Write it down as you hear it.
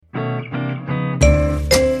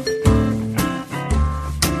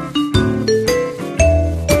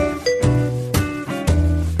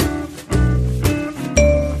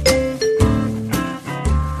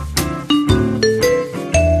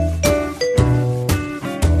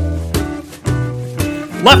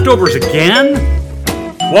Leftovers again?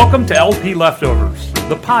 Welcome to LP Leftovers,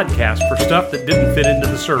 the podcast for stuff that didn't fit into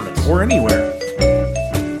the service. Or anywhere.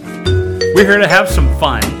 We're here to have some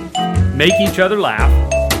fun, make each other laugh,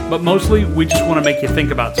 but mostly we just want to make you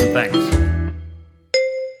think about some things.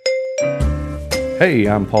 Hey,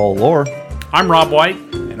 I'm Paul Lohr. I'm Rob White.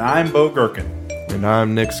 And I'm Bo Gherkin. And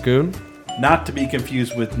I'm Nick Schoon. Not to be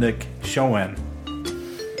confused with Nick Schoen.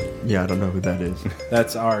 Yeah, I don't know who that is.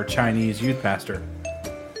 That's our Chinese youth pastor.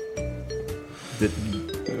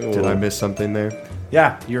 Did I miss something there?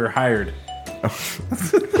 Yeah, you're hired.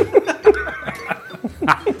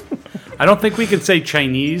 I don't think we can say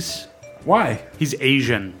Chinese. Why? He's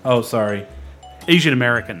Asian. Oh, sorry. Asian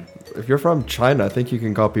American. If you're from China, I think you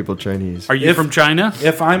can call people Chinese. Are you from China?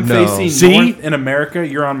 If I'm No. facing See? north in America,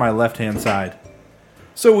 you're on my left-hand side.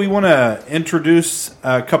 So we want to introduce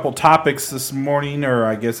a couple topics this morning, or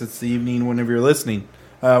I guess it's the evening whenever you're listening.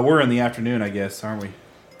 We're in the afternoon, I guess, aren't we?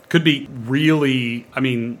 Could be really,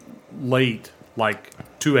 late, like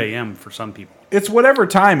 2 a.m. for some people. It's whatever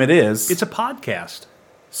time it is. It's a podcast.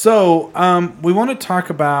 So we want to talk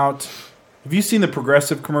about, have you seen the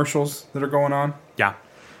Progressive commercials that are going on? Yeah.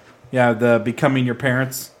 Yeah, the Becoming Your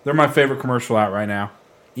Parents. They're my favorite commercial out right now.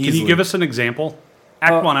 Can Easily. you give us an example?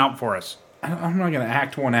 Act one out for us. I'm not going to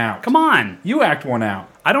act one out. Come on. You act one out.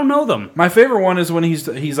 I don't know them. My favorite one is when he's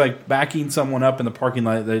like backing someone up in the parking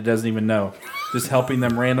lot that he doesn't even know, just helping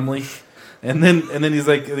them randomly, and then he's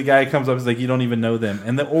like, the guy comes up, he's like, you don't even know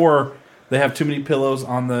them, or they have too many pillows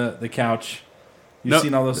on the couch. You've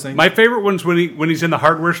seen all those things? My favorite one's when he's in the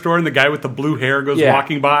hardware store and the guy with the blue hair goes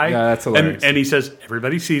walking by. Yeah, that's hilarious. And he says,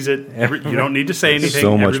 everybody sees it. You don't need to say anything.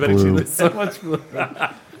 So much Everybody blue. sees it. So much blue.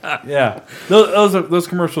 Yeah, those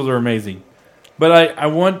commercials are amazing. But I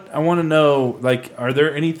want to know, like, are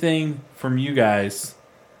there anything from you guys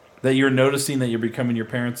that you're noticing that you're becoming your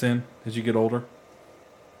parents in as you get older?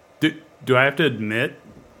 Do I have to admit?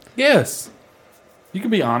 Yes. You can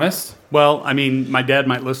be honest. Well, my dad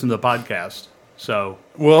might listen to the podcast. So,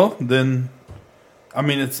 Well, then,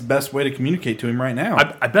 it's the best way to communicate to him right now.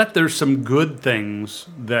 I bet there's some good things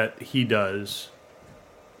that he does.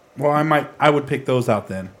 Well, I would pick those out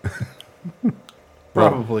then.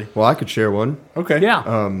 Probably. Well, I could share one. Okay. Yeah.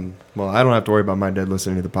 Well, I don't have to worry about my dad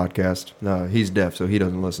listening to the podcast. No, he's deaf, so he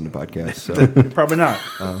doesn't listen to podcasts. So Probably not.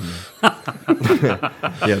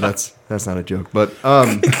 yeah, that's not a joke. But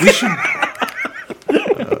we should.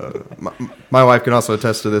 My wife can also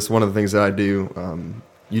attest to this. One of the things that I do,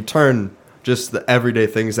 you turn just the everyday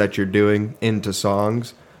things that you're doing into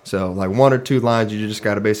songs. So, like one or two lines, you just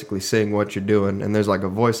got to basically sing what you're doing, and there's like a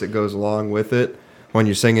voice that goes along with it. When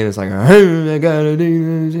you're singing, it's like, hey, I gotta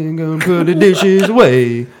put the dishes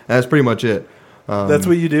away. That's pretty much it. That's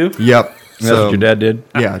what you do? Yep. That's what your dad did?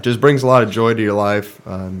 Yeah, it just brings a lot of joy to your life.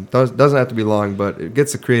 Doesn't have to be long, but it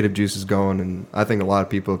gets the creative juices going, and I think a lot of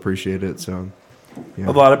people appreciate it. So, yeah.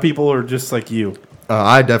 A lot of people are just like you.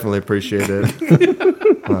 I definitely appreciate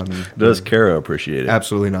it. Does Kara appreciate it?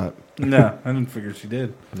 Absolutely not. No, I didn't figure she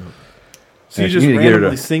did. No. So Hey, you just you need to get her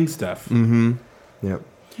randomly to- sing stuff. Mm-hmm. Yep.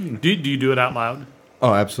 Do you do it out loud?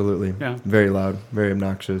 Oh, absolutely. Yeah. Very loud, very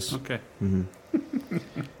obnoxious. Okay.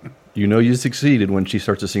 You know you succeeded when she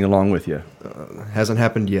starts to sing along with you. Hasn't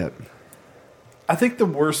happened yet. I think the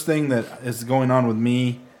worst thing that is going on with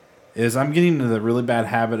me is I'm getting into the really bad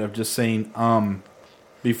habit of just saying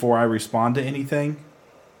before I respond to anything.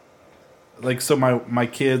 Like, so my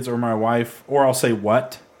kids or my wife, or I'll say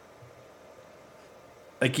what.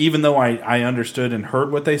 Like, even though I understood and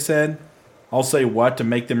heard what they said, I'll say what to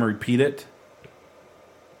make them repeat it.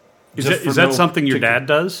 Is Just for that no something your particular- dad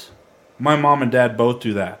does? My mom and dad both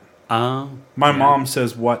do that. My Yeah. mom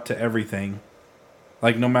says what to everything.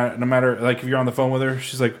 Like, no matter, like, if you're on the phone with her,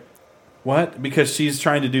 she's like, what? Because she's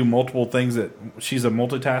trying to do multiple things, that she's a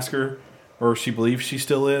multitasker, or she believes she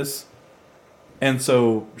still is. And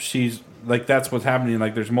so she's like, that's what's happening.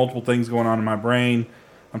 Like, there's multiple things going on in my brain.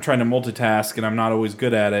 I'm trying to multitask, and I'm not always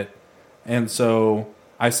good at it. And so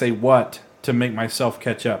I say what to make myself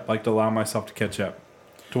catch up, like to allow myself to catch up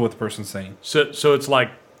to what the person's saying. So it's like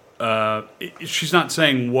she's not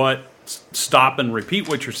saying what, stop and repeat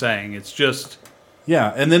what you're saying. It's just...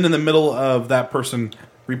 Yeah, and then in the middle of that person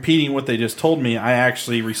repeating what they just told me, I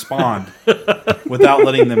actually respond without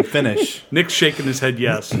letting them finish. Nick's shaking his head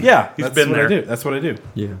yes. Yeah, He's that's been what there. I do. That's what I do.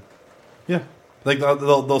 Yeah. Yeah, like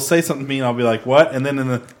they'll say something to me, and I'll be like, "What?" And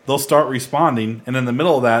then they'll start responding, and in the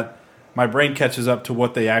middle of that, my brain catches up to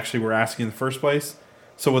what they actually were asking in the first place.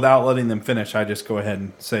 So without letting them finish, I just go ahead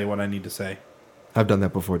and say what I need to say. I've done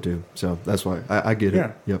that before too, so that's why I get it.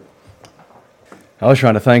 Yeah. Yep. I was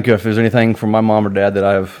trying to think if there's anything from my mom or dad that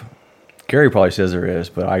I've... Carrie probably says there is,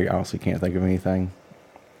 but I honestly can't think of anything.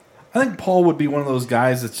 I think Paul would be one of those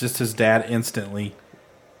guys that's just his dad instantly.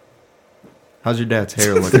 How's your dad's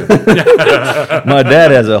hair looking? My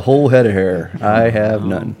dad has a whole head of hair. I have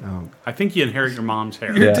none. I think you inherit your mom's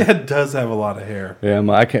hair. Your Yeah. dad does have a lot of hair. Yeah,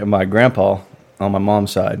 my grandpa on my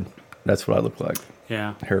mom's side, that's what I look like,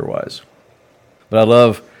 Yeah. hair-wise. But I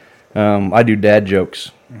love, I do dad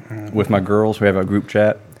jokes with my girls. We have a group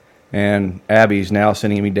chat, and Abby's now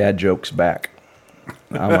sending me dad jokes back.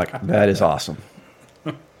 I'm like, that is awesome.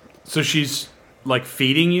 So she's like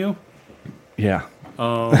feeding you? Yeah,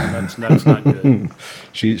 Oh, that's not good.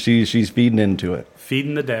 she's feeding into it.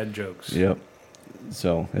 Feeding the dad jokes. Yep.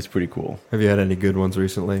 So it's pretty cool. Have you had any good ones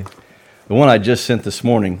recently? The one I just sent this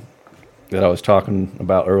morning that I was talking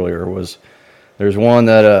about earlier was there's one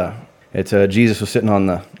that it's Jesus was sitting on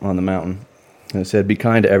the mountain, and it said, "Be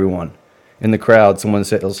kind to everyone." In the crowd, someone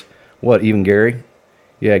says, "What? Even Gary?"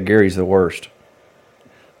 "Yeah, Gary's the worst."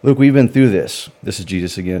 "Look, we've been through this." This is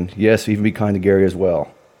Jesus again. "Yes, even be kind to Gary as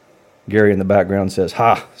well." Gary in the background says,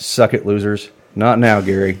 "Ha! Suck it, losers! Not now,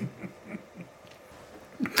 Gary."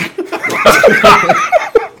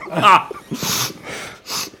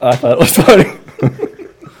 I thought it was funny.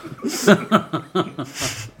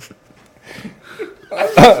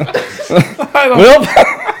 Well,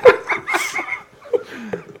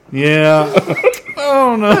 Yeah.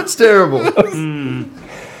 Oh no. That's terrible.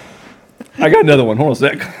 I got another one. Hold on a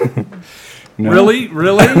sec. No. Really?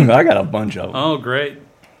 Really? I got a bunch of them. Oh, great.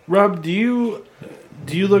 Rob, do you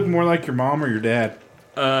look more like your mom or your dad?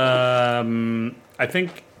 I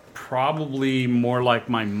think probably more like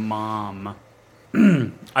my mom.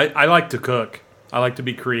 I like to cook. I like to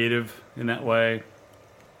be creative in that way.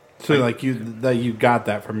 So like you got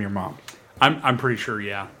that from your mom. I'm pretty sure,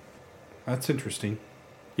 yeah. That's interesting.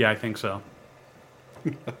 Yeah, I think so.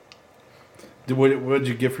 What did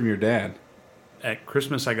you get from your dad? At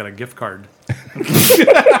Christmas, I got a gift card.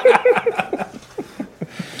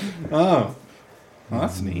 Oh, well,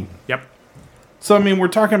 that's neat. Yep. So I mean, we're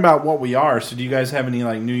talking about what we are. So do you guys have any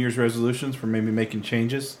like New Year's resolutions for maybe making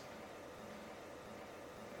changes?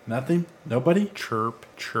 Nothing. Nobody. Chirp,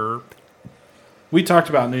 chirp. We talked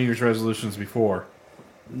about New Year's resolutions before.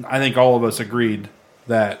 I think all of us agreed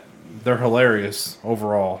that they're hilarious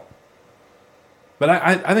overall. But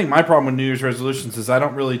I think my problem with New Year's resolutions is I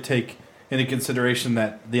don't really take into consideration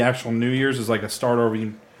that the actual New Year's is like a start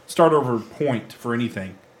over point for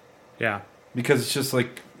anything. Yeah. Because it's just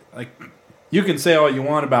like you can say all you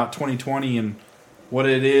want about 2020 and what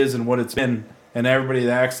it is and what it's been, and everybody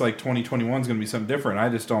that acts like 2021 is going to be something different. I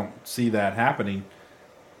just don't see that happening.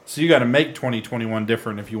 So you got to make 2021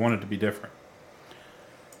 different if you want it to be different.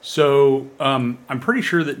 So I'm pretty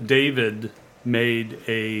sure that David made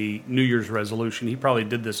a New Year's resolution. He probably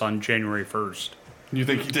did this on January 1st. You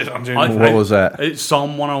think you did on January? What was that? It's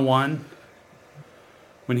Psalm 101.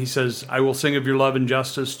 When he says, "I will sing of your love and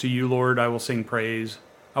justice to you, Lord. I will sing praise.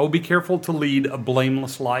 I will be careful to lead a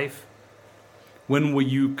blameless life. When will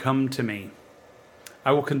you come to me?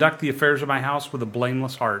 I will conduct the affairs of my house with a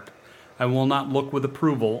blameless heart. I will not look with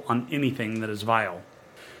approval on anything that is vile.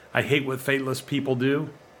 I hate what faithless people do.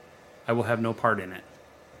 I will have no part in it."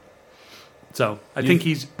 So I think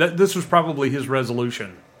this was probably his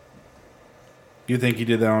resolution. You think he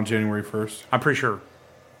did that on January 1st? I'm pretty sure.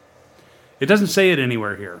 It doesn't say it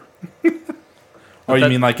anywhere here. Oh, you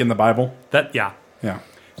mean like in the Bible? Yeah. Yeah.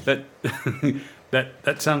 That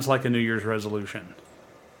that sounds like a New Year's resolution.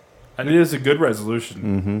 It is a good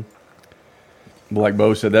resolution. But like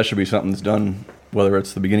Bo said, that should be something that's done, whether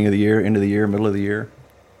it's the beginning of the year, end of the year, middle of the year.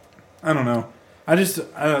 I don't know.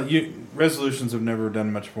 Resolutions have never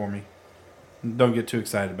done much for me. Don't get too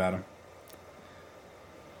excited about them.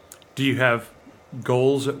 Do you have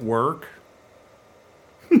goals at work?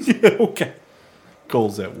 Yeah, okay.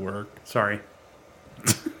 Goals at work. Sorry.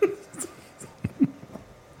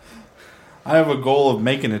 I have a goal of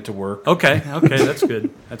making it to work. Okay, that's good.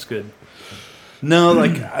 That's good. No,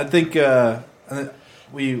 like I think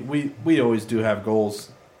we always do have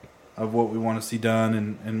goals of what we want to see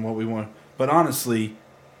done and what we want. But honestly,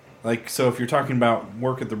 like so, if you're talking about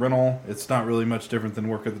work at the rental, it's not really much different than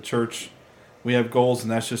work at the church. We have goals,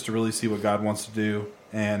 and that's just to really see what God wants to do,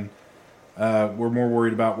 and we're more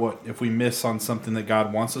worried about what if we miss on something that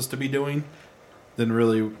God wants us to be doing than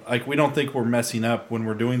really like we don't think we're messing up when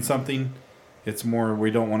we're doing something. It's more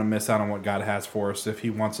we don't want to miss out on what God has for us if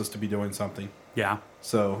He wants us to be doing something. Yeah.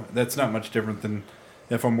 So that's not much different than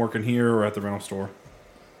if I'm working here or at the rental store.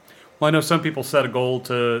 Well, I know some people set a goal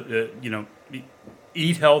to,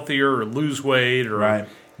 eat healthier or lose weight or Right.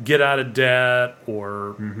 get out of debt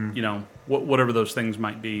or, whatever those things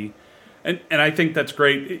might be. And I think that's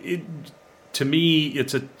great. to me,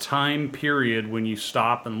 it's a time period when you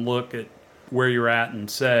stop and look at where you're at and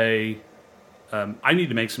say, I need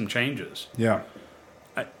to make some changes. Yeah.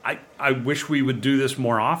 I wish we would do this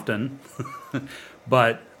more often,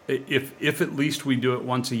 but if at least we do it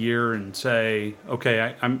once a year and say,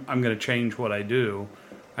 okay, I'm going to change what I do,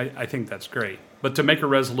 I think that's great. But to make a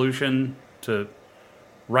resolution, to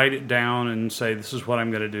write it down and say, this is what I'm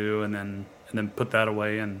going to do, and then put that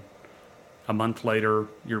away, and a month later,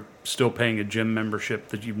 you're still paying a gym membership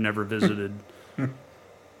that you've never visited.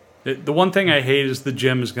 The one thing I hate is the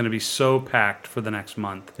gym is going to be so packed for the next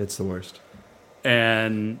month. It's the worst.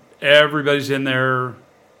 And everybody's in there,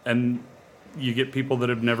 and you get people that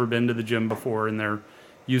have never been to the gym before, and they're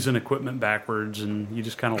using equipment backwards, and you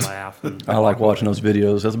just kind of laugh. And I like watching those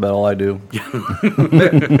videos. That's about all I do.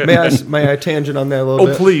 May I tangent on that a little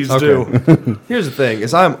bit? Oh, please do. Here's the thing: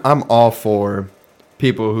 is I'm all for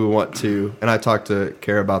people who want to, and I talk to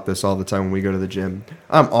Kara about this all the time when we go to the gym.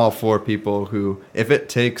 I'm all for people who, if it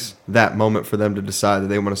takes that moment for them to decide that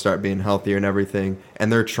they want to start being healthier and everything,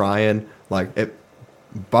 and they're trying, I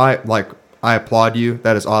applaud you.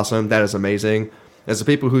 That is awesome. That is amazing. As the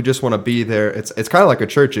people who just want to be there, it's kind of like a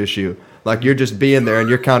church issue. Like, you're just being there and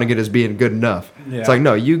you're counting it as being good enough. Yeah. It's like,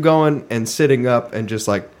 no, you going and sitting up and just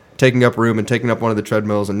like taking up room and taking up one of the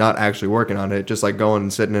treadmills and not actually working on it, just like going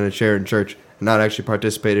and sitting in a chair in church and not actually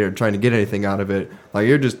participating or trying to get anything out of it. Like,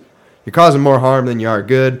 you're causing more harm than you are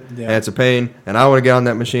good, and it's a pain, and I want to get on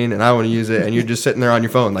that machine and I want to use it, and you're just sitting there on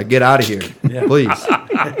your phone. Like, get out of here, please.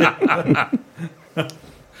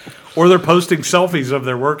 Or they're posting selfies of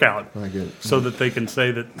their workout so that they can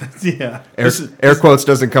say that. Yeah. Air quotes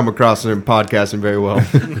doesn't come across in podcasting very well.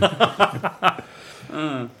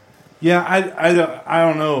 Yeah, I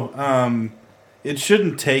don't know. It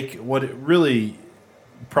shouldn't take what it really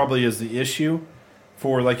probably is the issue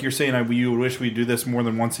for, like you're saying, you wish we'd do this more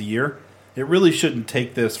than once a year. It really shouldn't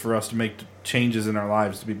take this for us to make changes in our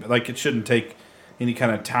lives. To be like, it shouldn't take any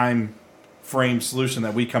kind of time frame solution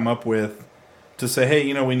that we come up with to say,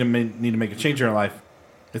 hey, we need to make a change in our life.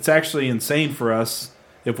 It's actually insane for us,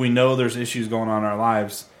 if we know there's issues going on in our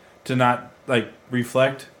lives, to not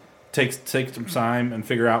reflect, take some time and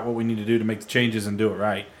figure out what we need to do to make the changes and do it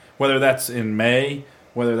right. Whether that's in May,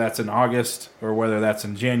 whether that's in August, or whether that's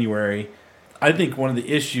in January. I think one of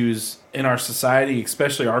the issues in our society,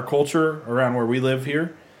 especially our culture around where we live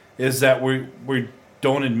here, is that we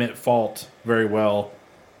don't admit fault very well,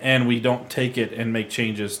 and we don't take it and make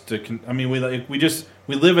changes.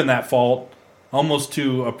 We live in that fault almost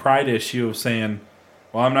to a pride issue of saying,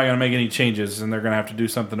 well, I'm not going to make any changes, and they're going to have to do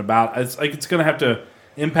something about it. It's going to have to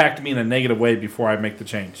impact me in a negative way before I make the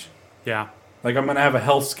change. Yeah. Like, I'm going to have a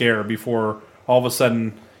health scare before all of a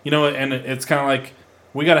sudden, and it's kind of like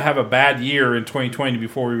we got to have a bad year in 2020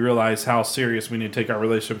 before we realize how serious we need to take our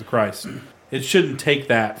relationship with Christ. It shouldn't take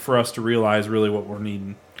that for us to realize really what we're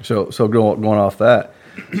needing. So going off that,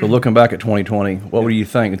 so looking back at 2020, what do you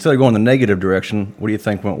think? Instead of going the negative direction, what do you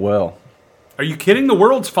think went well? Are you kidding? The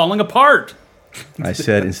world's falling apart. I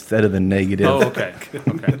said instead of the negative. Oh, okay.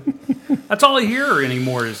 That's all I hear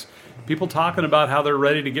anymore is people talking about how they're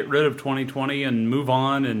ready to get rid of 2020 and move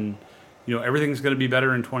on, and everything's going to be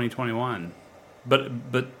better in 2021. But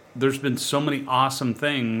there's been so many awesome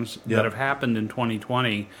things that have happened in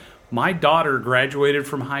 2020. My daughter graduated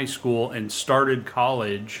from high school and started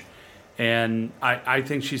college, and I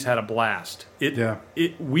think she's had a blast.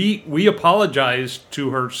 We apologized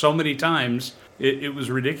to her so many times. It was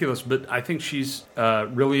ridiculous, but I think she's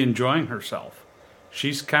really enjoying herself.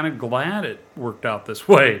 She's kind of glad it worked out this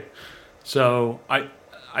way. So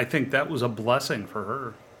I think that was a blessing for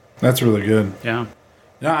her. That's really good. Yeah.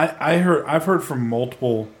 Now I've heard from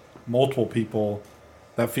multiple people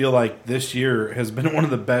that feel like this year has been one of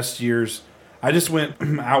the best years. I just went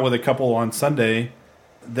out with a couple on Sunday.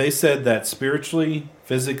 They said that spiritually,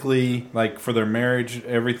 physically, like for their marriage,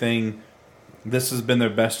 everything, this has been their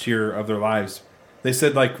best year of their lives. They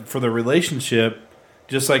said, like, for their relationship,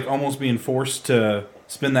 just like almost being forced to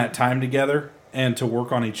spend that time together and to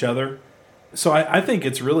work on each other. So I think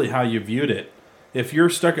it's really how you viewed it. If you're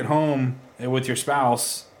stuck at home with your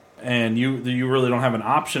spouse and you really don't have an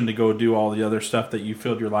option to go do all the other stuff that you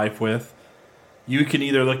filled your life with, you can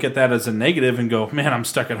either look at that as a negative and go, man, I'm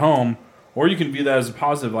stuck at home, or you can view that as a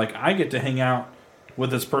positive, like, I get to hang out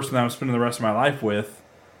with this person that I'm spending the rest of my life with,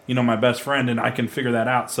 my best friend, and I can figure that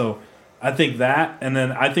out. So I think that, and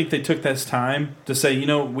then I think they took this time to say,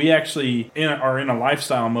 we actually are in a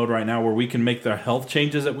lifestyle mode right now where we can make the health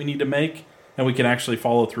changes that we need to make, and we can actually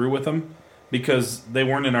follow through with them, because they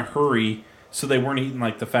weren't in a hurry, so they weren't eating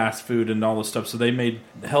like the fast food and all this stuff. So they made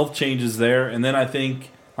health changes there. And then I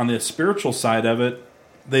think on the spiritual side of it,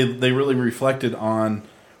 they really reflected on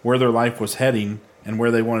where their life was heading and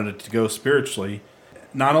where they wanted it to go spiritually.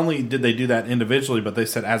 Not only did they do that individually, but they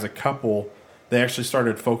said as a couple, they actually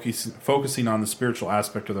started focusing on the spiritual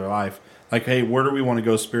aspect of their life. Like, hey, where do we want to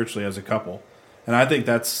go spiritually as a couple? And I think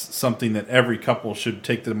that's something that every couple should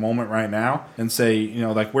take the moment right now and say, you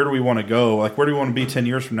know, like, where do we want to go? Like, where do we want to be 10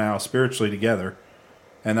 years from now spiritually together?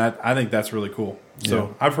 And I think that's really cool.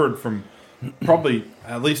 So I've heard from probably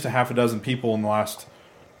at least a half a dozen people in the last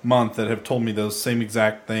month that have told me those same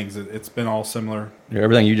exact things. It's been all similar. Yeah,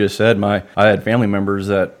 everything you just said. I had family members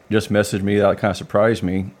that just messaged me that kind of surprised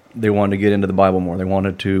me. They wanted to get into the Bible more. They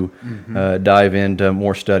wanted to dive into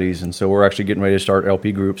more studies, and so we're actually getting ready to start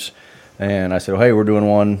LP groups. And I said, "Hey, we're doing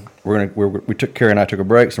one. Carrie and I took a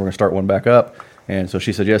break, so we're gonna start one back up." And so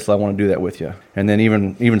she said, "Yes, I want to do that with you." And then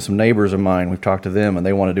even some neighbors of mine, we've talked to them, and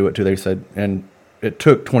they want to do it too. They said, and it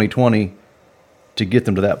took 2020 to get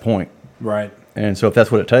them to that point. Right. And so if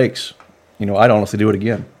that's what it takes, you know, I'd honestly do it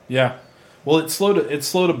again. Yeah. Well, it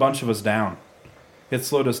slowed a bunch of us down. It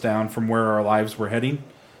slowed us down from where our lives were heading,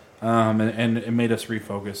 and it made us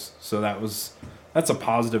refocus. So that's a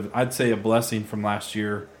positive, I'd say, a blessing from last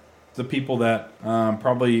year. The people that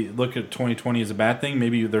probably look at 2020 as a bad thing,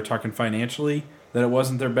 maybe they're talking financially, that it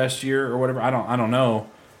wasn't their best year or whatever. I don't know.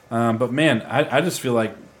 But man, I just feel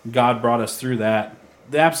like God brought us through that.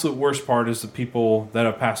 The absolute worst part is the people that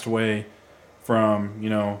have passed away from, you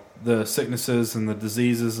know, the sicknesses and the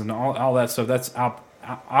diseases and all that stuff. That's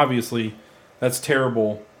obviously, that's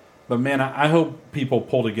terrible. But man, I hope people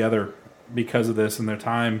pull together because of this in their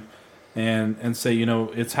time and say, you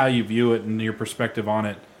know, it's how you view it and your perspective on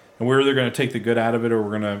it. And we're either going to take the good out of it or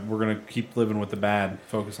we're gonna keep living with the bad.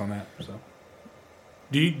 Focus on that. So,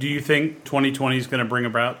 do you think 2020 is going to bring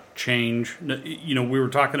about change? You know, we were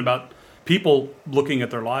talking about people looking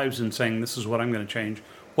at their lives and saying, "This is what I'm going to change."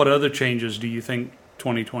 What other changes do you think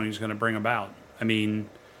 2020 is going to bring about? I mean,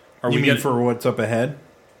 for what's up ahead?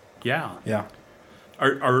 Yeah. Yeah.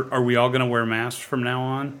 Are we all going to wear masks from now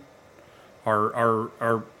on?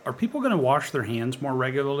 Are people going to wash their hands more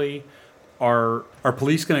regularly? Are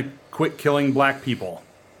police going to quit killing black people?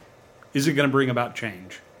 Is it going to bring about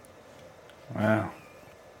change? Wow.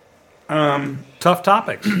 Tough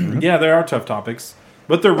topics. Yeah, there are tough topics,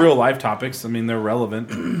 but they're real life topics. I mean, they're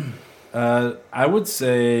relevant. I would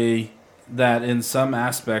say that in some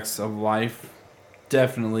aspects of life,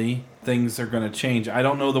 definitely things are going to change. I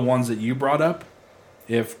don't know the ones that you brought up,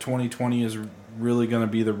 if 2020 is really going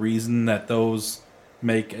to be the reason that those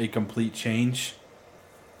make a complete change.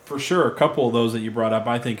 For sure, a couple of those that you brought up,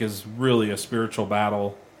 I think, is really a spiritual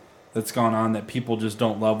battle that's gone on, that people just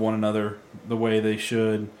don't love one another the way they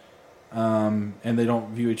should, and they don't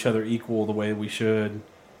view each other equal the way we should,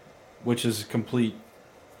 which is complete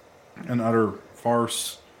and utter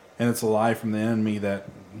farce, and it's a lie from the enemy that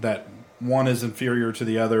one is inferior to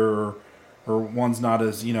the other, or one's not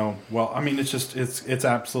as, you know, well, I mean, it's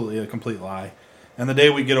absolutely a complete lie. And the day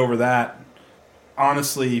we get over that,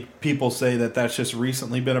 honestly, people say that that's just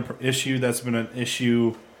recently been an issue. That's been an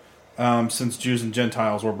issue since Jews and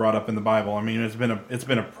Gentiles were brought up in the Bible. I mean, it's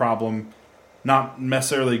been a problem, not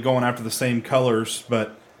necessarily going after the same colors,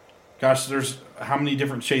 but gosh, there's how many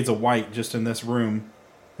different shades of white just in this room,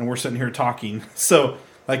 and we're sitting here talking. So,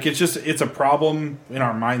 like, it's a problem in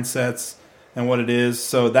our mindsets and what it is.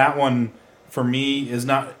 So that one, for me,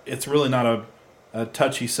 it's really not a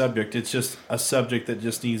touchy subject. It's just a subject that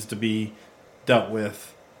just needs to be dealt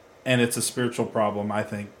with, and it's a spiritual problem, I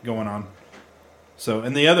think, going on. So,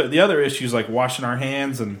 and the other issues like washing our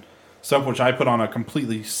hands and stuff, which I put on a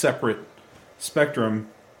completely separate spectrum,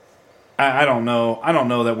 I don't know. I don't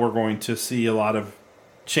know that we're going to see a lot of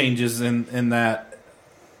changes in that.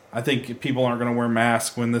 I think people aren't going to wear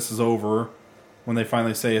masks when this is over. When they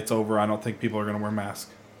finally say it's over, I don't think people are going to wear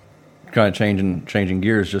masks. Kind of changing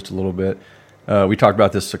gears just a little bit. We talked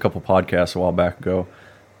about this a couple podcasts a while back ago.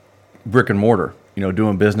 Brick and mortar, you know,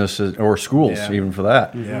 doing businesses or schools, even for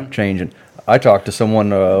that, changing. I talked to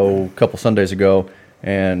someone a couple Sundays ago,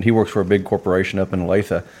 and he works for a big corporation up in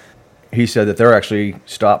Olathe. He said that they're actually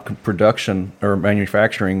stopped production or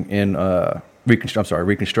manufacturing in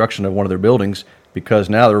reconstruction of one of their buildings, because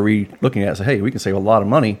now they're looking at it and say, hey, we can save a lot of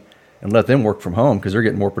money and let them work from home, because they're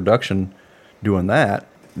getting more production doing that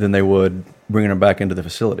than they would bringing them back into the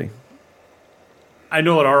facility. I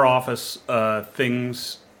know at our office,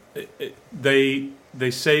 things, they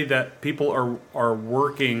say that people are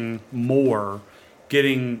working more,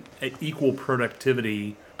 getting equal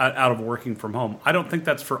productivity out of working from home. I don't think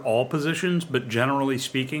that's for all positions, but generally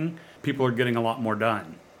speaking, people are getting a lot more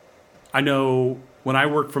done. I know when I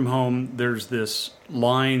work from home, there's this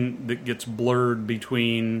line that gets blurred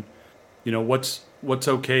between, you know, what's what's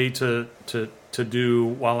okay to do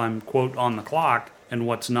while I'm, quote, on the clock and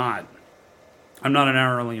what's not. I'm not an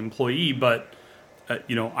hourly employee, but,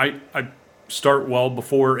 I start well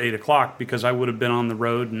before 8 o'clock because I would have been on the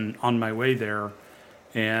road and on my way there.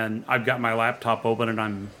 And I've got my laptop open and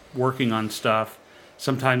I'm working on stuff.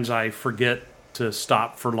 Sometimes I forget to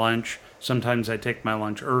stop for lunch. Sometimes I take my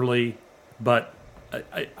lunch early, but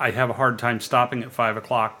I have a hard time stopping at 5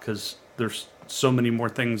 o'clock because there's so many more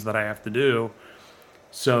things that I have to do.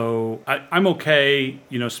 So I'm okay,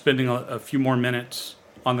 spending a few more minutes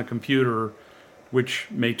on the computer, which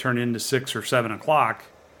may turn into 6 or 7 o'clock,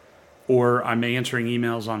 or I'm answering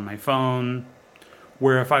emails on my phone,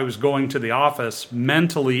 where if I was going to the office,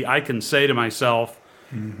 mentally I can say to myself,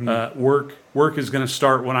 work is going to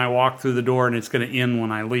start when I walk through the door and it's going to end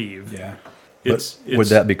when I leave. Yeah. Would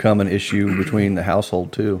that become an issue between the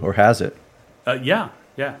household too, or has it? Yeah,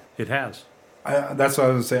 it has. That's what I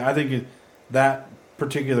was going to say. I think that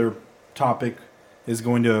particular topic is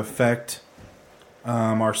going to affect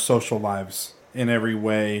our social lives in every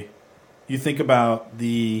way. You think about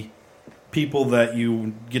the people that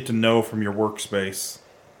you get to know from your workspace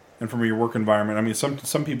and from your work environment. I mean,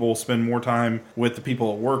 some people will spend more time with the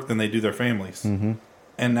people at work than they do their families. Mm-hmm.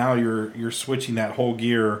 And now you're switching that whole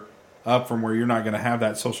gear up from where you're not going to have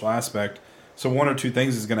that social aspect. So one or two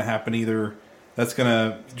things is going to happen. Either that's going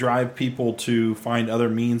to drive people to find other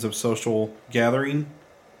means of social gathering.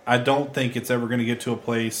 I don't think it's ever going to get to a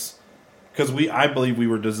place, because I believe we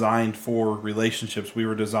were designed for relationships. We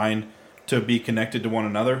were designed to be connected to one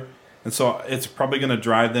another. And so it's probably going to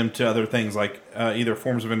drive them to other things, like either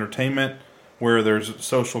forms of entertainment where there's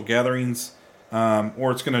social gatherings,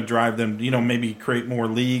 or it's going to drive them, maybe create more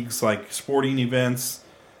leagues like sporting events,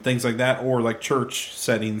 things like that, or like church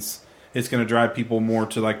settings. It's going to drive people more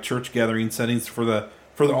to like church gathering settings for the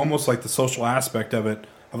almost like the social aspect of it,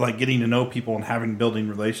 of like getting to know people and building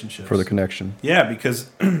relationships. For the connection. Yeah, because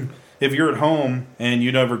if you're at home and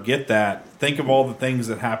you never get that, think of all the things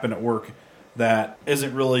that happen at work that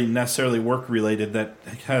isn't really necessarily work related, that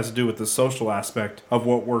has to do with the social aspect of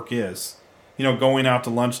what work is. Going out to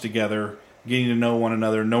lunch together, getting to know one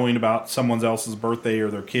another, knowing about someone else's birthday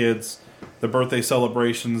or their kids, the birthday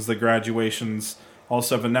celebrations, the graduations, all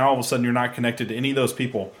stuff. And now all of a sudden you're not connected to any of those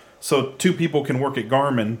people. So two people can work at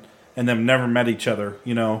Garmin and they've never met each other,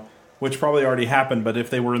 which probably already happened. But if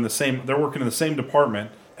they're working in the same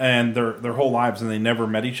department and their whole lives and they never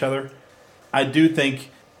met each other, I do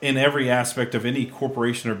think in every aspect of any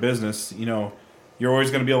corporation or business, you're always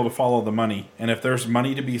going to be able to follow the money. And if there's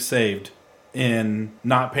money to be saved in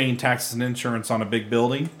not paying taxes and insurance on a big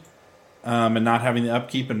building, and not having the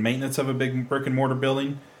upkeep and maintenance of a big brick and mortar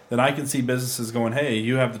building, then I can see businesses going, hey,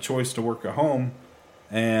 you have the choice to work at home,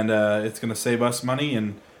 and it's going to save us money,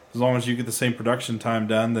 and as long as you get the same production time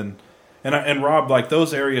done, then... And Rob, like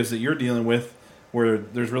those areas that you're dealing with, where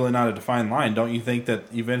there's really not a defined line, don't you think that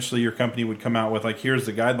eventually your company would come out with, like, here's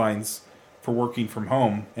the guidelines for working from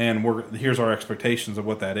home, and here's our expectations of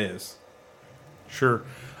what that is? Sure.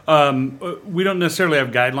 We don't necessarily have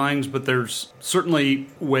guidelines, but there's certainly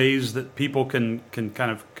ways that people can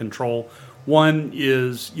kind of control. One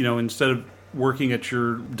is, instead of working at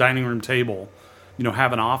your dining room table,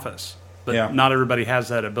 have an office. But not everybody has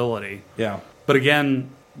that ability. Yeah. But again,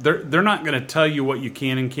 they're not going to tell you what you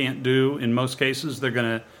can and can't do. In most cases, they're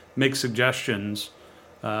going to make suggestions,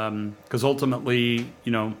 because ultimately,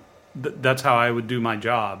 that's how I would do my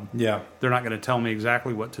job. Yeah. They're not going to tell me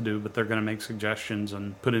exactly what to do, but they're going to make suggestions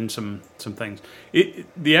and put in some things.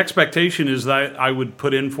 The expectation is that I would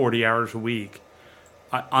put in 40 hours a week.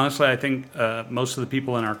 Honestly, I think most of the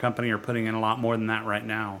people in our company are putting in a lot more than that right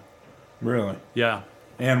now. Really? Yeah.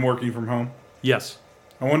 And working from home? Yes.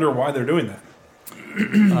 I wonder why they're doing that.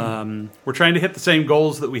 We're trying to hit the same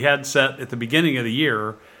goals that we had set at the beginning of the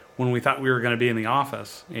year when we thought we were going to be in the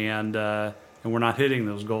office, and we're not hitting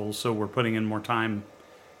those goals, so we're putting in more time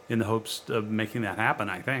in the hopes of making that happen,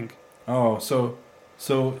 I think. Oh, so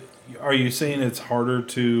are you saying it's harder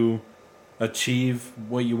to achieve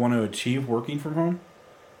what you want to achieve working from home?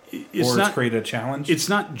 It's create a challenge? It's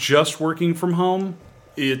not just working from home.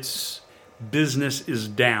 It's business is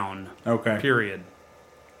down. Okay. Period.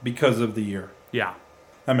 Because of the year. Yeah.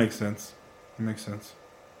 That makes sense.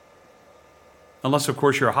 Unless, of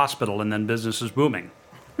course, you're a hospital and then business is booming.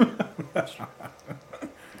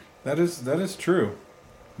 That is true.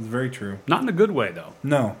 It's very true. Not in a good way, though.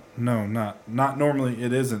 No, not normally.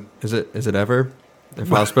 It isn't. Is it ever? If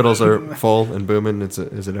hospitals are full and booming, is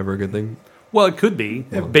it ever a good thing? Well, it could be.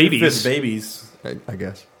 Yeah. Babies. If it's babies. I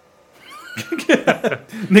guess.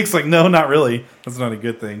 Nick's like, no, not really. That's not a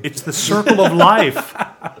good thing. It's the circle of life.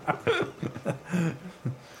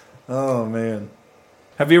 Oh, man.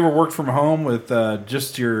 Have you ever worked from home with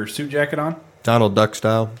just your suit jacket on? Donald Duck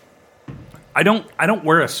style. I don't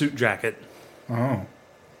wear a suit jacket, Oh.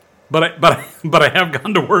 but I have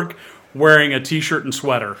gone to work wearing a t-shirt and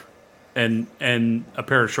sweater and a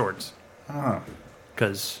pair of shorts Oh.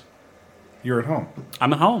 because You're at home.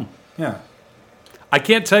 I'm at home. Yeah. I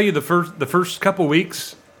can't tell you the first couple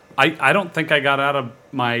weeks. I don't think I got out of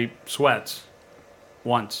my sweats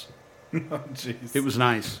once. Oh, jeez. It was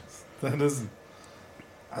nice. That is.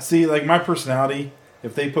 I see, like my personality,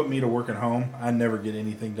 if they put me to work at home, I never get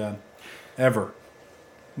anything done. Ever.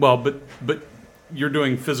 Well, but you're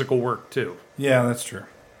doing physical work too. Yeah, that's true.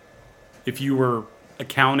 If you were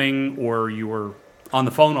accounting or you were on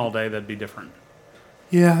the phone all day, that'd be different.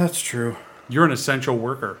 Yeah, that's true. You're an essential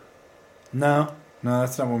worker. No,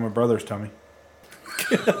 that's not what my brothers tell me.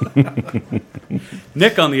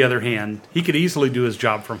 Nick, on the other hand, he could easily do his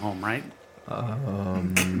job from home, right?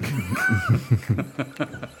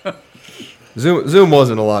 Zoom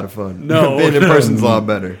wasn't a lot of fun. No. Being in person's a lot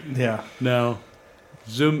better. Yeah. No,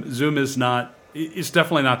 Zoom is not. It's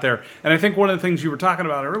definitely not there. And I think one of the things you were talking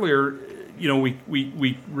about earlier,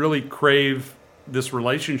 we really crave this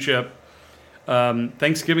relationship.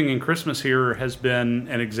 Thanksgiving and Christmas here has been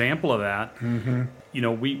an example of that.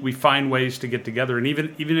 Mm-hmm. We find ways to get together, and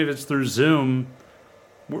even if it's through Zoom,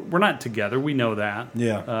 we're not together. We know that.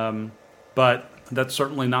 Yeah. But that's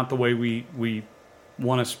certainly not the way we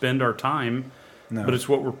want to spend our time. No. But it's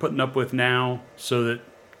what we're putting up with now, so that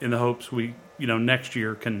in the hopes we next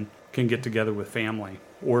year can get together with family,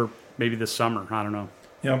 or maybe this summer. I don't know.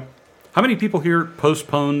 Yep. How many people here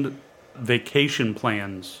postponed vacation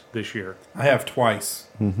plans this year? I have twice.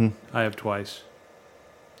 Mm-hmm. I have twice.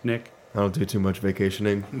 Nick? I don't do too much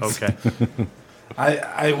vacationing. Okay.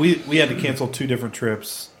 We had to cancel 2 different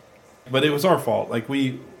trips, but it was our fault. Like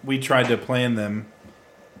we tried to plan them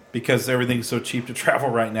because everything's so cheap to travel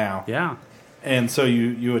right now. Yeah. And so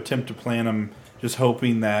you attempt to plan them just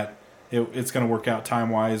hoping that it's going to work out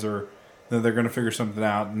time-wise, or that they're going to figure something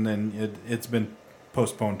out, and then it's been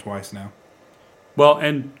postponed twice now. Well,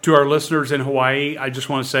 and to our listeners in Hawaii, I just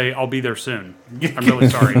want to say I'll be there soon. I'm really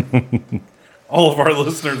sorry. All of our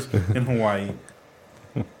listeners in Hawaii.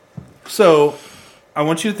 So, I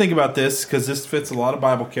want you to think about this, because this fits a lot of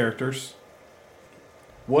Bible characters.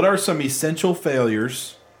 What are some essential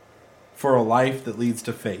failures for a life that leads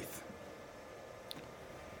to faith?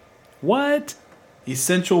 What?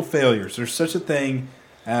 Essential failures. There's such a thing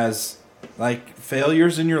as like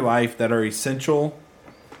failures in your life that are essential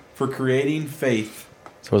for creating faith.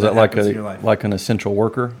 So is that like happens in your life. like an essential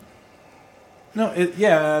worker? No,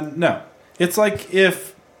 no. It's like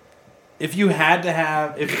if you had to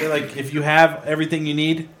have if you have everything you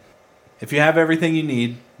need,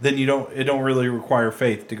 then it don't really require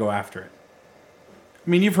faith to go after it. I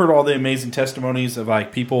mean, you've heard all the amazing testimonies of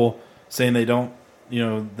like people saying they don't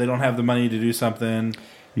have the money to do something.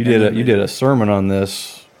 You did a sermon on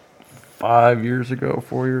this 4 years ago.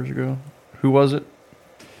 Who was it?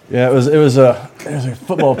 Yeah, it was a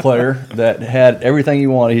football player that had everything he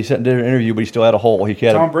wanted. He did an interview, but he still had a hole.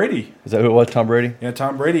 Tom Brady. Is that who it was? Tom Brady? Yeah,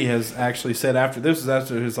 Tom Brady has actually said after his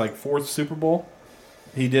like 4th Super Bowl,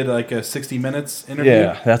 he did like a 60 Minutes interview.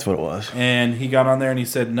 Yeah, that's what it was. And he got on there and he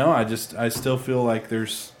said, "No, I still feel like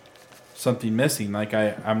there's something missing. Like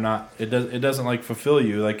I'm not. It doesn't like fulfill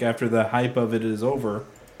you. Like after the hype of it is over,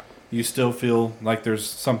 you still feel like there's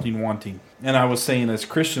something wanting." And I was saying, as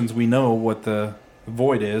Christians, we know what the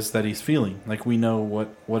void is that he's feeling. Like we know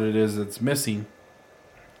what it is that's missing.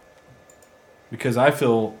 Because I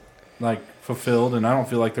feel like fulfilled, and I don't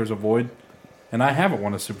feel like there's a void, and I haven't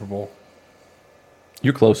won a Super Bowl.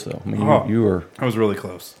 You're close though. I mean, you were. I was really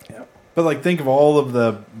close. Yeah. But like, think of all of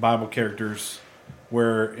the Bible characters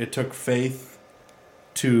where it took faith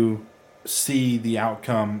to see the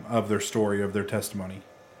outcome of their story, of their testimony.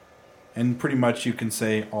 And pretty much you can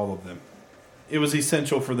say all of them. It was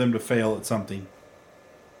essential for them to fail at something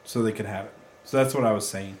so they could have it. So that's what I was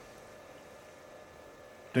saying.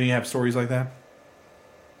 Don't you have stories like that?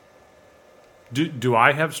 Do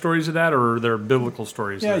I have stories of that, or are there biblical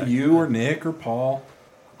stories? Yeah, of that? you or Nick or Paul.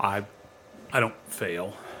 I don't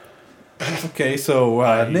fail. Okay,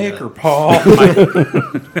 so Nick or Paul.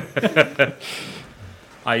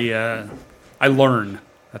 I learn.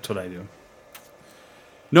 That's what I do.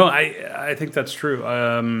 No, I think that's true.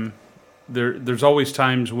 There's always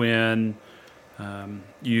times when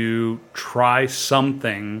you try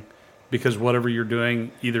something because whatever you're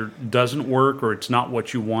doing either doesn't work or it's not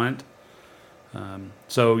what you want.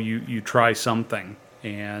 So you try something,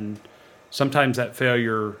 and sometimes that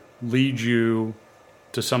failure leads you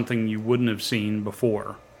to something you wouldn't have seen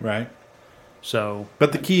before. Right. So,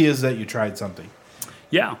 but the key is that you tried something.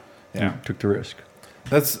 Yeah. Yeah. Took the risk.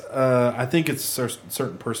 That's, I think it's a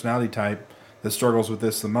certain personality type that struggles with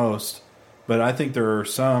this the most. But I think there are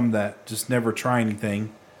some that just never try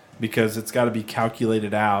anything because it's got to be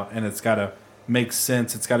calculated out and it's got to make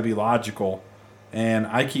sense. It's got to be logical. And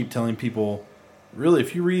I keep telling people, really,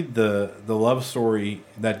 if you read the love story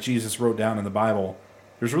that Jesus wrote down in the Bible,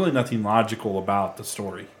 there's really nothing logical about the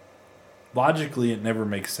story. Logically, it never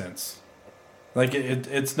makes sense. Like,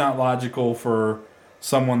 it's not logical for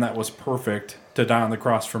someone that was perfect to die on the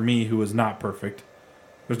cross for me who was not perfect.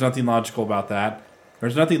 There's nothing logical about that.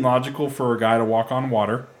 There's nothing logical for a guy to walk on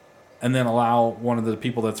water and then allow one of the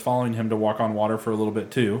people that's following him to walk on water for a little bit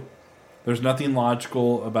too. There's nothing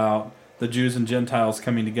logical about the Jews and Gentiles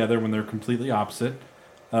coming together when they're completely opposite.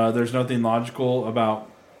 There's nothing logical about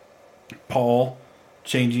Paul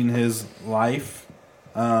changing his life,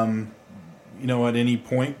 at any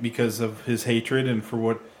point because of his hatred and for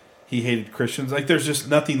what he hated Christians. Like, there's just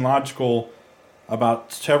nothing logical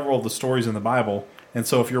about several of the stories in the Bible. And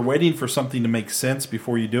so if you're waiting for something to make sense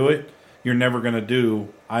before you do it, you're never going to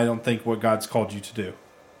do, I don't think, what God's called you to do.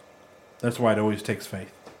 That's why it always takes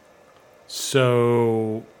faith.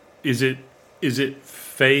 So is it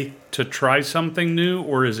faith to try something new,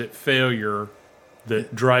 or is it failure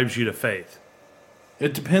that drives you to faith?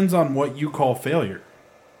 It depends on what you call failure.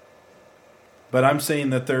 But I'm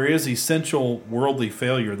saying that there is essential worldly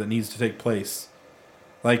failure that needs to take place.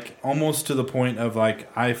 Like, almost to the point of, like,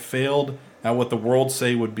 I failed at what the world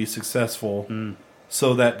say would be successful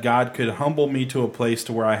so that God could humble me to a place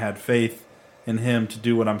to where I had faith in Him to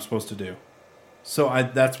do what I'm supposed to do. So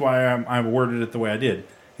that's why I worded it the way I did.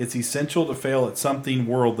 It's essential to fail at something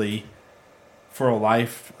worldly for a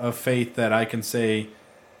life of faith that I can say,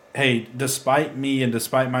 hey, despite me and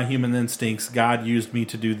despite my human instincts, God used me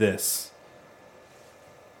to do this.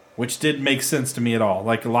 Which didn't make sense to me at all.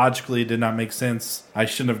 Like, logically, it did not make sense. I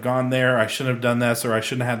shouldn't have gone there. I shouldn't have done this, or I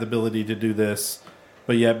shouldn't have had the ability to do this.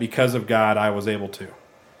 But yet, because of God, I was able to.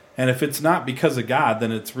 And if it's not because of God,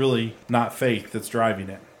 then it's really not faith that's driving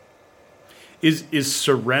it. Is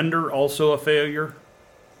surrender also a failure?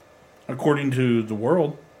 According to the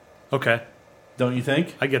world. Okay. Don't you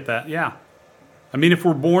think? I get that, yeah. I mean, if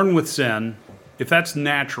we're born with sin, if that's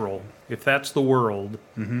natural, if that's the world,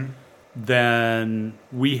 then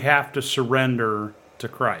we have to surrender to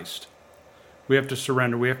Christ. We have to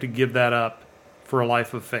surrender. We have to give that up for a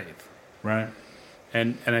life of faith. Right.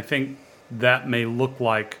 And I think that may look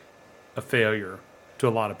like a failure to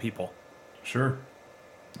a lot of people. Sure.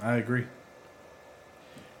 I agree.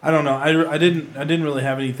 I don't know. I didn't really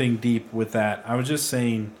have anything deep with that. I was just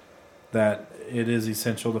saying that it is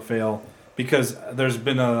essential to fail because there's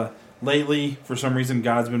been lately, for some reason,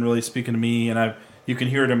 God's been really speaking to me, and you can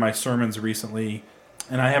hear it in my sermons recently,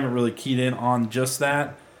 and I haven't really keyed in on just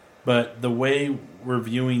that, but the way we're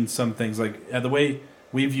viewing some things, like the way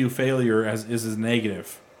we view failure is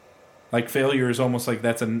negative. Like, failure is almost like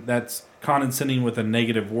that's condescending with a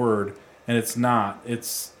negative word, and it's not.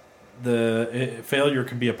 It's failure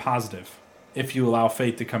can be a positive if you allow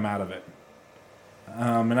faith to come out of it.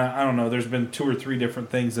 And I don't know, there's been 2 or 3 different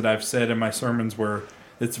things that I've said in my sermons where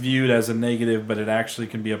it's viewed as a negative, but it actually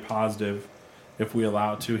can be a positive if we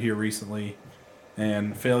allow it to here recently.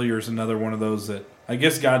 And failure is another one of those that I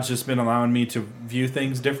guess God's just been allowing me to view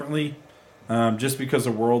things differently. Just because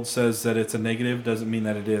the world says that it's a negative doesn't mean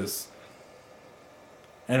that it is.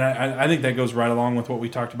 And I think that goes right along with what we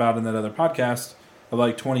talked about in that other podcast of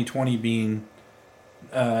like 2020 being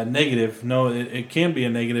negative. No, it can be a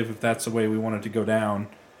negative if that's the way we want it to go down,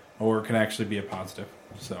 or it can actually be a positive.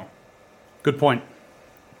 So, good point.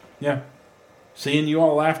 Yeah. Seeing you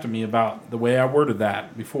all laughed at me about the way I worded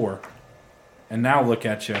that before. And now look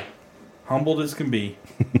at you. Humbled as can be.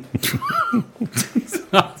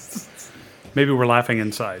 Maybe we're laughing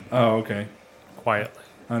inside. Oh, okay. Quietly.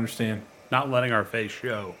 I understand. Not letting our face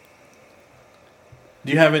show.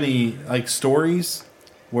 Do you have any stories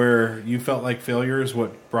where you felt like failure is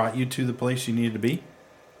what brought you to the place you needed to be?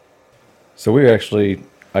 So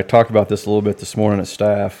I talked about this a little bit this morning at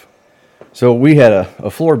staff. So we had a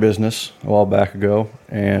floor business a while back ago,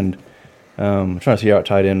 and I'm trying to see how it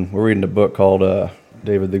tied in. We're reading a book called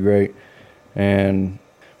David the Great, and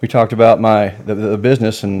we talked about the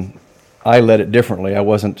business, and I led it differently. I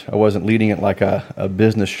wasn't leading it like a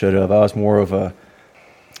business should have. I was more of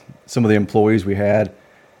some of the employees we had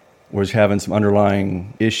was having some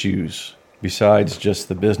underlying issues besides just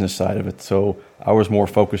the business side of it. So I was more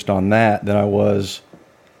focused on that than I was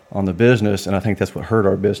on the business, and I think that's what hurt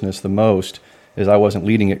our business the most, is I wasn't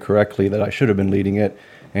leading it correctly that I should have been leading it,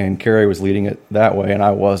 and Carrie was leading it that way, and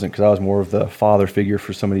I wasn't, because I was more of the father figure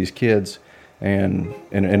for some of these kids, and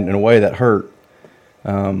in a way that hurt.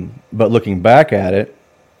 But looking back at it,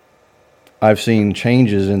 I've seen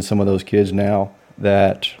changes in some of those kids now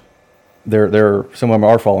that they're some of them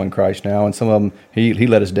are following Christ now, and some of them he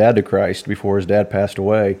led his dad to Christ before his dad passed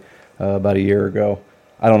away about a year ago.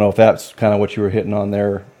 I don't know if that's kind of what you were hitting on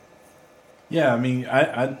there. Yeah, I mean,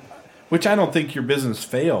 which I don't think your business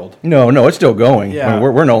failed. No, it's still going. Yeah. I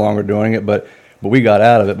mean, we're no longer doing it, but we got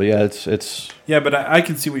out of it. But yeah, it's. Yeah, but I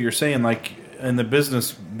can see what you're saying. Like in the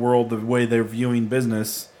business world, the way they're viewing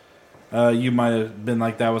business, you might have been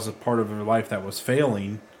like that was a part of your life that was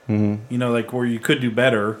failing. Mm-hmm. You know, like where you could do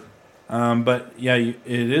better. But yeah, it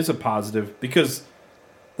is a positive because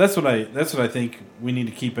that's what I think we need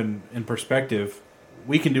to keep in perspective.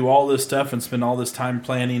 We can do all this stuff and spend all this time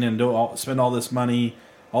planning and spend all this money,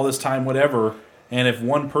 all this time, whatever. And if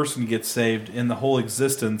one person gets saved in the whole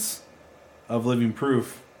existence of Living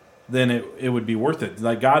Proof, then it would be worth it.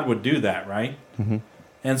 Like God would do that, right? Mm-hmm.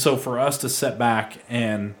 And so for us to set back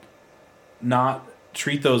and not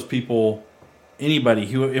treat those people,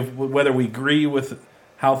 anybody whether we agree with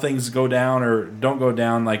how things go down or don't go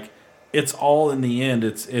down, like it's all in the end.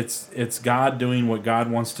 It's God doing what God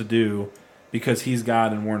wants to do because He's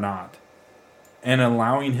God and we're not, and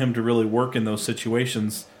allowing Him to really work in those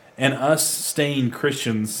situations, and us staying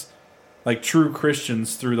Christians, like true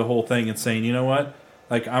Christians through the whole thing, and saying, you know what,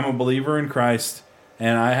 like I'm a believer in Christ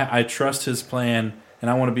and I trust His plan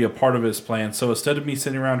and I want to be a part of His plan. So instead of me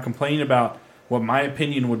sitting around complaining about what my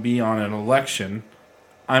opinion would be on an election,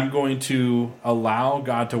 I'm going to allow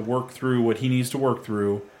God to work through what He needs to work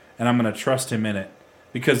through, and I'm going to trust Him in it.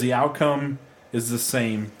 Because the outcome is the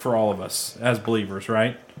same for all of us as believers,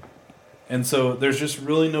 right? And so there's just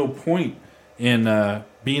really no point in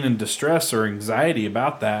being in distress or anxiety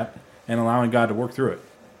about that and allowing God to work through it.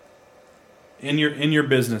 In your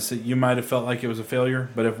business, you might have felt like it was a failure,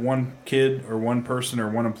 but if one kid or one person or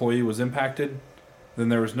one employee was impacted, then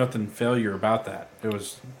there was nothing failure about that. It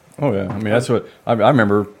was... Oh yeah, I mean that's what I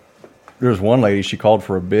remember. There was one lady, she called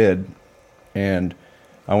for a bid, and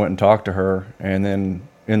I went and talked to her, and then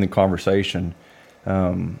in the conversation,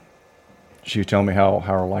 she was telling me how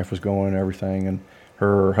her life was going and everything, and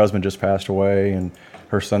her husband just passed away, and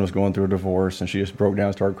her son was going through a divorce, and she just broke down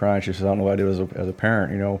and started crying. She said, "I don't know what I did as a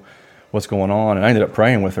parent, you know, what's going on?" And I ended up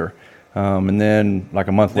praying with her, and then like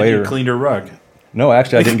a month later, you cleaned her rug. No,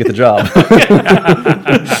 actually, I didn't get the job.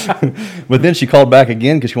 But then she called back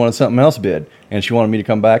again because she wanted something else bid, and she wanted me to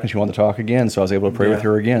come back, and she wanted to talk again. So I was able to pray with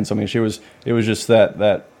her again. So I mean, it was just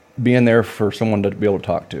that being there for someone to be able to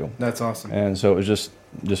talk to. That's awesome. And so it was just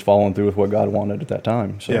following through with what God wanted at that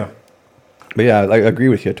time. So yeah. But yeah, I agree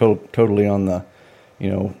with you totally on the, you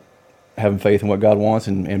know, having faith in what God wants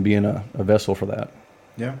and being a vessel for that.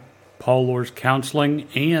 Yeah. Paul Lohr's counseling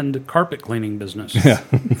and carpet cleaning business. Yeah.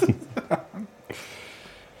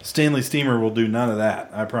 Stanley Steamer will do none of that,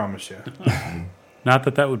 I promise you.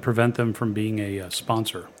 Not that would prevent them from being a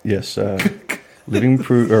sponsor. Yes. Living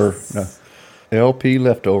Proof, or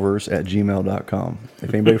lpleftovers@gmail.com.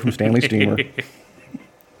 If anybody from Stanley Steamer.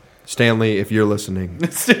 Stanley, if you're listening.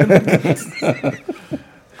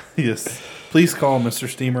 Yes. Please call Mr.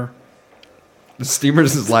 Steamer.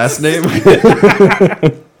 Steamer's his last name?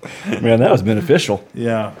 Man, that was beneficial.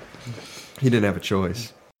 Yeah. He didn't have a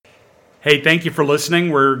choice. Hey, thank you for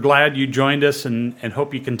listening. We're glad you joined us and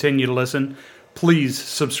hope you continue to listen. Please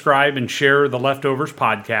subscribe and share the Leftovers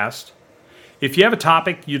podcast. If you have a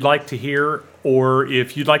topic you'd like to hear, or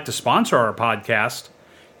if you'd like to sponsor our podcast,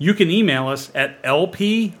 you can email us at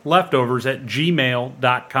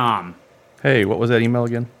lpleftovers@gmail.com. Hey, what was that email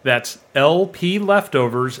again? That's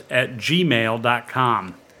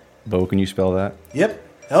lpleftovers@gmail.com. Bo, can you spell that? Yep.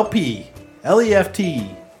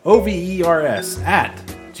 LPLEFTOVERS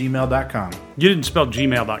 @gmail.com. You didn't spell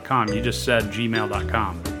gmail.com. You just said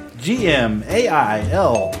gmail.com.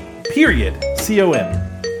 GMAIL .com.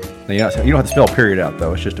 You don't have to spell period out,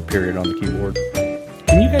 though. It's just a period on the keyboard.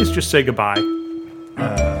 Can you guys just say goodbye?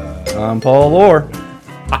 I'm Paul Lohr.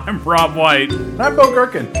 I'm Rob White. I'm Bo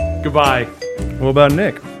Gherkin. Goodbye. What about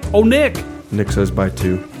Nick? Oh, Nick. Nick says bye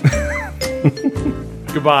too.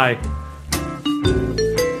 Goodbye.